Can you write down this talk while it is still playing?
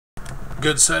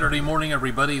Good Saturday morning,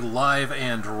 everybody, live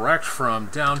and direct from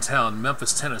downtown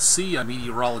Memphis, Tennessee. I'm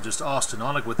meteorologist Austen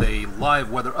Onek with a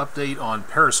live weather update on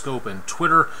Periscope and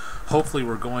Twitter. Hopefully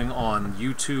we're going on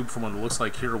YouTube. From what it looks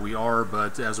like here we are,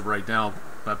 but as of right now,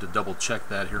 I have to double check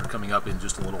that here coming up in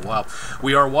just a little while.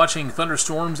 We are watching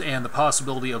thunderstorms and the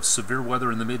possibility of severe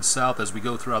weather in the Mid-South as we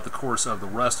go throughout the course of the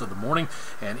rest of the morning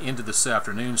and into this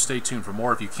afternoon. Stay tuned for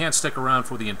more. If you can't stick around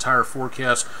for the entire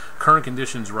forecast, current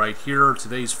conditions right here,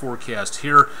 today's forecast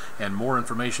here, and more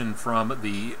information from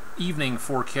the evening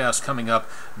forecast coming up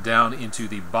down into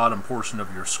the bottom portion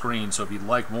of your screen. So if you'd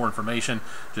like more information,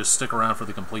 just stick around for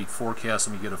the complete forecast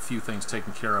and we get a few things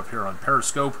taken care of here on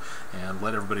Periscope and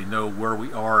let everybody know where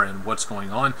we are and what's going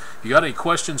on. If you got any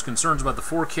questions, concerns about the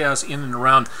forecast in and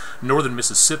around northern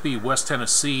Mississippi, West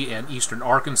Tennessee, and eastern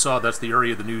Arkansas, that's the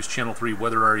area the News Channel 3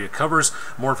 weather area covers.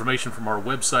 More information from our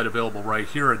website available right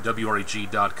here at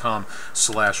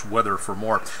WREG.com/weather for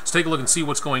more. Let's take a look and see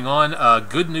what's going on.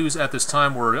 Good news at this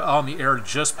time, we're on the air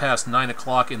just past 9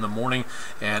 o'clock in the morning,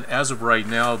 and as of right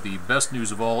now, the best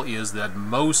news of all is that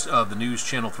most of the News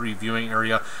Channel 3 viewing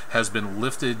area has been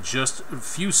lifted just a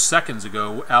few seconds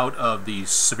ago out of the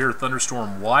severe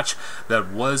thunderstorm watch that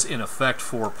was in effect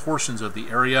for portions of the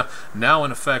area, now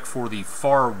in effect for the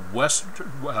far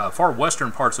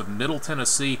western parts of Middle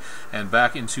Tennessee and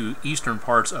back into eastern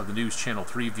parts of the News Channel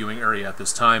 3 viewing area at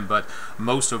this time, but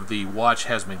most of the watch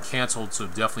has been canceled, so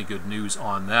definitely good news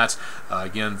on that.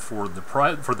 Again, for the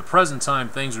present time,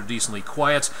 things are decently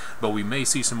quiet, but we may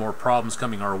see some more problems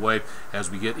coming our way as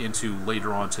we get into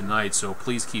later on tonight, so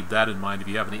please keep that in mind if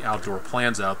you have any outdoor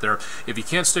plans out there. If you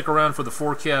can't stick around for the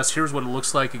forecast, here's what it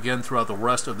looks like again throughout the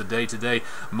rest of the day today.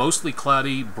 Mostly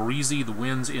cloudy, breezy, the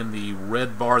winds in the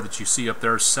red bar that you see up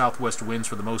there, southwest winds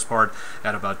for the most part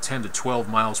at about 10 to 12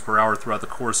 miles per hour throughout the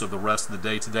course of the rest of the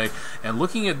day today. And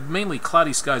looking at mainly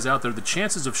cloudy skies out there, the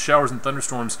chances of showers and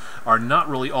thunderstorms are not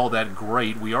really all that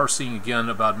great. We are seeing again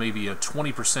about maybe a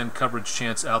 20% coverage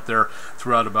chance out there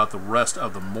throughout about the rest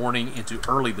of the morning into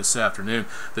early this afternoon.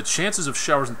 The chances of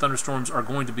showers and thunderstorms are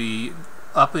going to be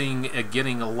upping and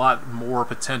getting a lot more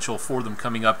potential for them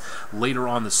coming up later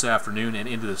on this afternoon and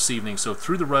into this evening. So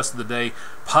through the rest of the day,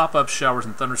 pop-up showers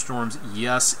and thunderstorms,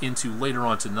 yes, into later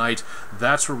on tonight.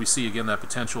 That's where we see again that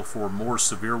potential for more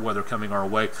severe weather coming our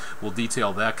way. We'll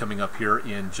detail that coming up here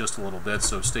in just a little bit,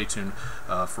 so stay tuned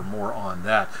for more on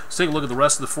that. Let's take a look at the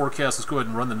rest of the forecast. Let's go ahead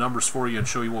and run the numbers for you and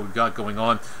show you what we've got going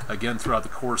on again throughout the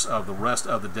course of the rest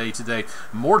of the day today.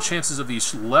 More chances of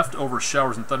these leftover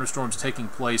showers and thunderstorms taking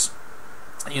place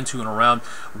into and around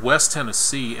West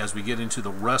Tennessee as we get into the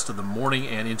rest of the morning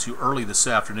and into early this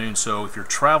afternoon. So if you're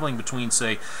traveling between,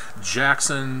 say,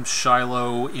 Jackson,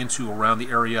 Shiloh, into around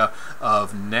the area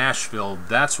of Nashville,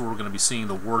 that's where we're going to be seeing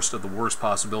the worst of the worst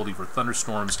possibility for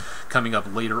thunderstorms coming up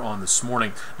later on this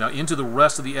morning. Now into the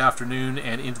rest of the afternoon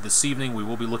and into this evening, we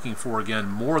will be looking for again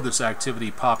more of this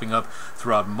activity popping up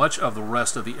throughout much of the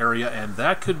rest of the area, and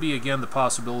that could be again the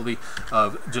possibility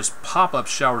of just pop-up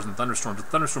showers and thunderstorms. The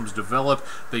thunderstorms develop,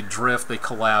 they drift, they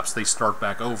collapse, they start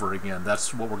back over again.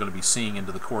 That's what we're going to be seeing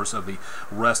into the course of the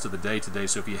rest of the day today.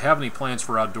 So if you have any plans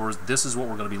for outdoors, this is what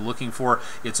we're going to be looking for.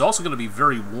 It's also going to be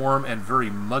very warm and very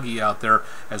muggy out there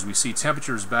as we see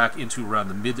temperatures back into around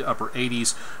the mid to upper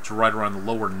 80s to right around the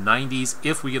lower 90s.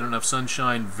 If we get enough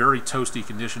sunshine, very toasty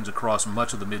conditions across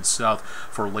much of the Mid-South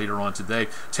for later on today.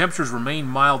 Temperatures remain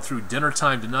mild through dinner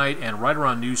time tonight and right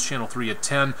around News Channel 3 at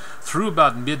 10 through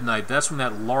about midnight. That's when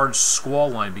that large squall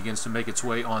line begins to make its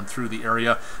way on through the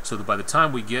area, so that by the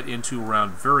time we get into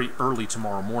around very early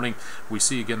tomorrow morning, we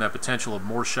see again that potential of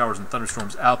more showers and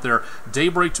thunderstorms out there.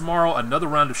 Daybreak tomorrow, another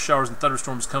round of showers and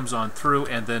thunderstorms comes on through,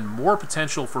 and then more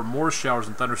potential for more showers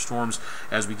and thunderstorms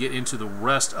as we get into the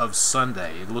rest of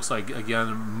Sunday. It looks like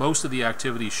again most of the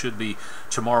activity should be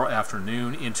tomorrow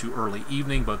afternoon into early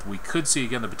evening, but we could see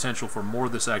again the potential for more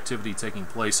of this activity taking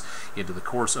place into the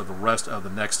course of the rest of the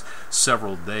next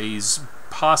several days.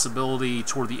 Possibility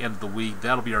toward the end of the week.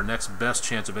 That'll be our next best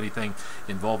chance of anything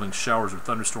involving showers or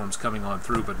thunderstorms coming on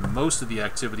through, but most of the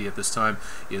activity at this time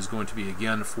is going to be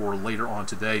again for later on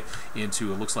today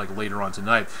into, it looks like, later on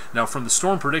tonight. Now from the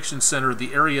Storm Prediction Center,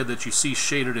 the area that you see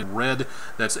shaded in red,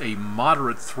 that's a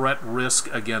moderate threat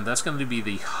risk. Again, that's going to be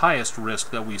the highest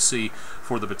risk that we see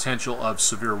for the potential of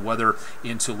severe weather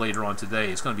into later on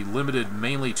today. It's going to be limited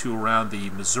mainly to around the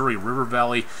Missouri River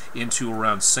Valley into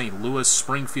around St. Louis,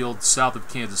 Springfield, south of of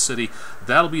Kansas City.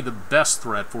 That'll be the best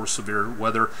threat for severe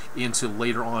weather into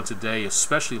later on today,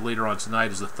 especially later on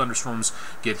tonight as the thunderstorms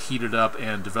get heated up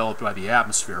and developed by the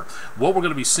atmosphere. What we're going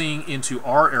to be seeing into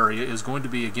our area is going to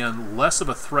be, again, less of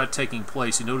a threat taking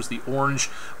place. You notice the orange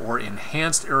or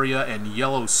enhanced area and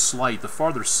yellow slight. The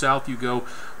farther south you go,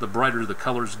 the brighter the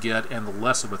colors get and the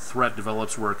less of a threat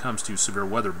develops where it comes to severe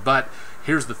weather. But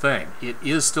here's the thing, it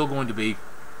is still going to be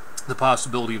the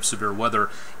possibility of severe weather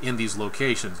in these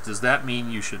locations. Does that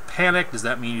mean you should panic? Does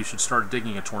that mean you should start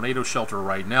digging a tornado shelter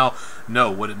right now?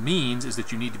 No. What it means is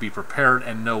that you need to be prepared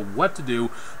and know what to do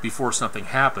before something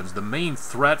happens. The main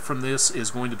threat from this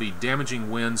is going to be damaging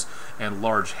winds and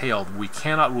large hail. We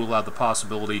cannot rule out the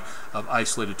possibility of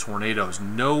isolated tornadoes.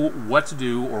 Know what to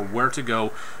do or where to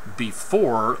go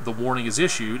before the warning is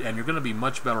issued, and you're going to be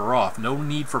much better off. No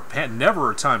need for never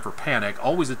a time for panic,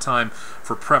 always a time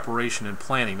for preparation and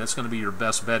planning. That's going to be your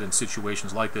best bet in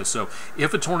situations like this. So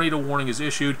if a tornado warning is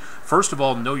issued, first of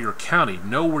all, know your county.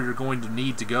 Know where you're going to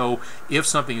need to go if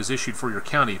something is issued for your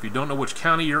county. If you don't know which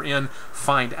county you're in,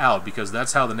 find out, because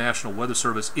that's how the National Weather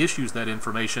Service issues that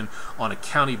information on a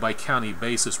county-by-county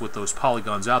basis with those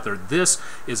polygons out there. This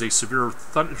is a severe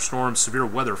thunderstorm, severe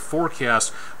weather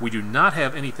forecast. We do not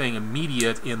have anything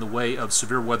immediate in the way of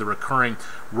severe weather occurring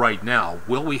right now.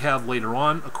 Will we have later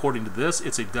on? According to this,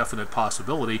 it's a definite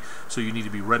possibility, so you need to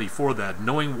be ready for that.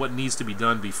 Knowing what needs to be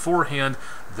done beforehand,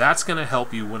 that's going to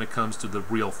help you when it comes to the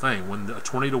real thing. When a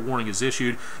tornado warning is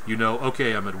issued, you know,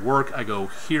 okay, I'm at work, I go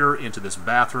here into this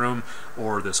bathroom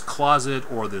or this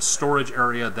closet or this storage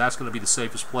area. That's going to be the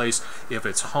safest place. If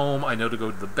it's home, I know to go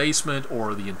to the basement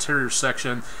or the interior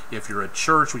section. If you're at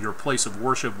church or your place of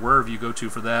worship, wherever you go to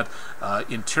for that,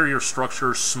 interior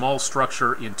structure, small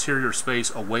structure, interior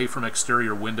space, away from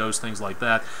exterior windows, things like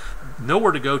that. Know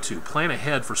where to go to. Plan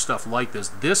ahead for stuff like this.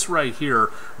 This right here,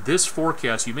 this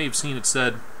forecast, you may have seen it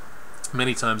said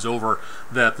many times over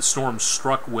that the storm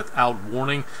struck without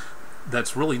warning.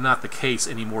 That's really not the case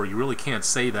anymore. You really can't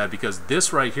say that, because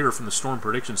this right here from the Storm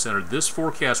Prediction Center, this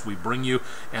forecast we bring you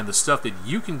and the stuff that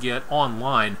you can get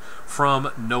online from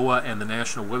NOAA and the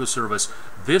National Weather Service,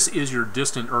 this is your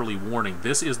distant early warning.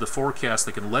 This is the forecast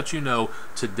that can let you know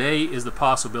today is the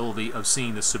possibility of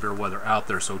seeing this severe weather out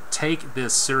there. So take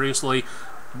this seriously.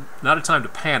 Not a time to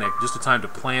panic, just a time to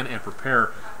plan and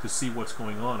prepare to see what's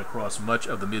going on across much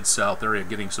of the Mid-South area,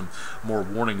 getting some more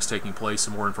warnings taking place,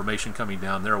 some more information coming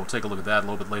down there. We'll take a look at that a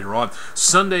little bit later on.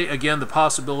 Sunday, again, the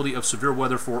possibility of severe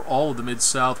weather for all of the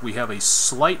Mid-South. We have a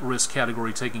slight risk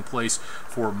category taking place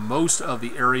for most of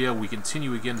the area. We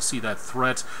continue again to see that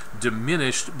threat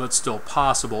diminished, but still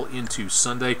possible into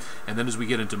Sunday. And then as we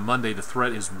get into Monday, the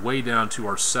threat is way down to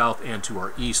our south and to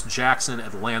our east. Jackson,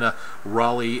 Atlanta,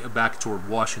 Raleigh, back toward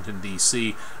Washington,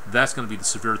 D.C. That's going to be the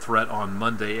severe threat on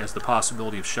Monday as the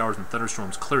possibility of showers and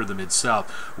thunderstorms clear the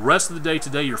Mid-South. Rest of the day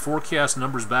today, your forecast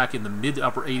numbers back in the mid to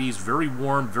upper 80s. Very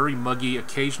warm, very muggy,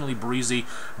 occasionally breezy.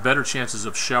 Better chances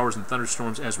of showers and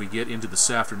thunderstorms as we get into this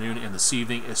afternoon and this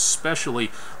evening, especially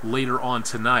later on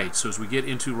tonight. So as we get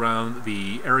into around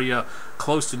the area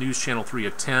close to News Channel 3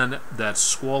 at 10, that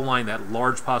squall line, that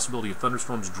large possibility of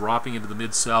thunderstorms dropping into the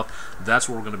Mid-South, that's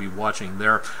what we're going to be watching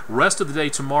there. Rest of the day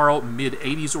tomorrow,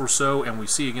 mid-80s or so, and we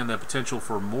see again that potential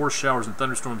for more showers and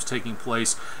thunderstorms taking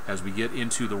place as we get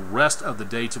into the rest of the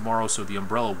day tomorrow, so the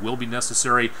umbrella will be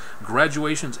necessary.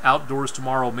 Graduations outdoors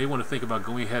tomorrow. May want to think about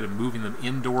going ahead and moving them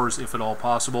indoors if at all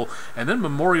possible. And then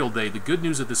Memorial Day, the good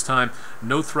news at this time,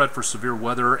 no threat for severe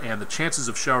weather and the chances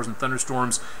of showers and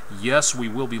thunderstorms. Yes, we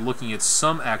will be looking at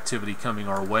some activity coming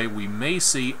our way. We may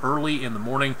see early in the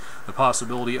morning the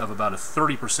possibility of about a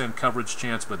 30% coverage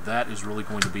chance, but that is really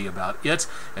going to be about it.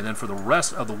 And then for the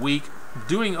rest of the week,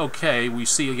 doing okay. We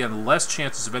see again less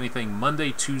chances of anything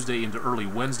Monday, Tuesday into early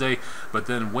Wednesday, but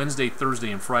then Wednesday,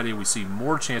 Thursday, and Friday we see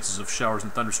more chances of showers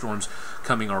and thunderstorms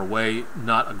coming our way.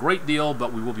 Not a great deal,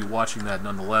 but we will be watching that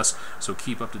nonetheless, so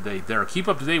keep up to date there. Keep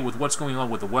up to date with what's going on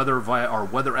with the weather via our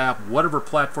weather app. Whatever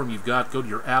platform you've got, go to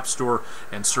your app store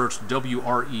and search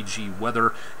WREG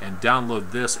Weather and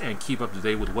download this and keep up to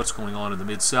date with what's going on in the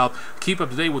Mid-South. Keep up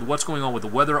to date with what's going on with the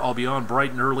weather. I'll be on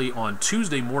bright and early on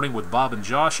Tuesday morning with Bob and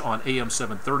Josh on AM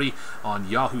 730 on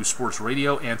Yahoo Sports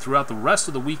Radio, and throughout the rest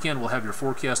of the weekend we'll have your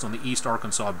forecast on the East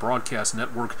Arkansas Broadcast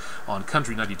Network on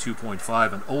Country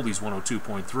 92.5 and Oldies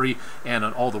 102.3 and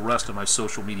on all the rest of my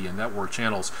social media network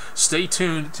channels. Stay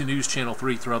tuned to News Channel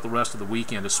 3 throughout the rest of the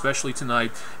weekend, especially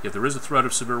tonight. If there is a threat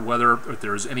of severe weather, if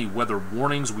there is any weather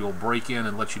warnings, we will break in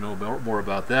and let you know more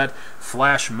about that.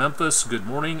 Flash Memphis, good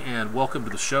morning and welcome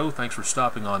to the show. Thanks for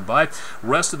stopping on by.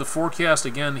 Rest of the forecast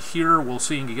again here, we'll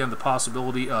see again the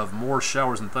possibility of more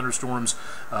showers and thunderstorms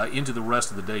into the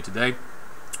rest of the day today.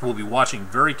 We'll be watching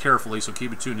very carefully, so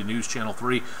keep it tuned to News Channel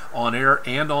 3 on air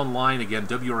and online. Again,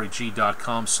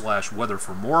 WREG.com/weather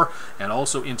for more, and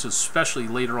also into especially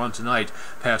later on tonight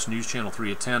past News Channel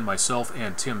 3 at 10. Myself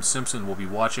and Tim Simpson will be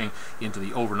watching into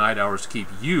the overnight hours to keep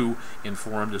you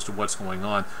informed as to what's going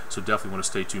on, so definitely want to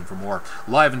stay tuned for more.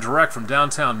 Live and direct from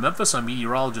downtown Memphis, I'm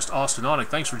meteorologist Austen Onek.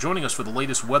 Thanks for joining us for the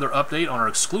latest weather update on our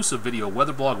exclusive video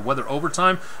weather blog, Weather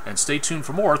Overtime, and stay tuned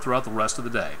for more throughout the rest of the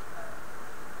day.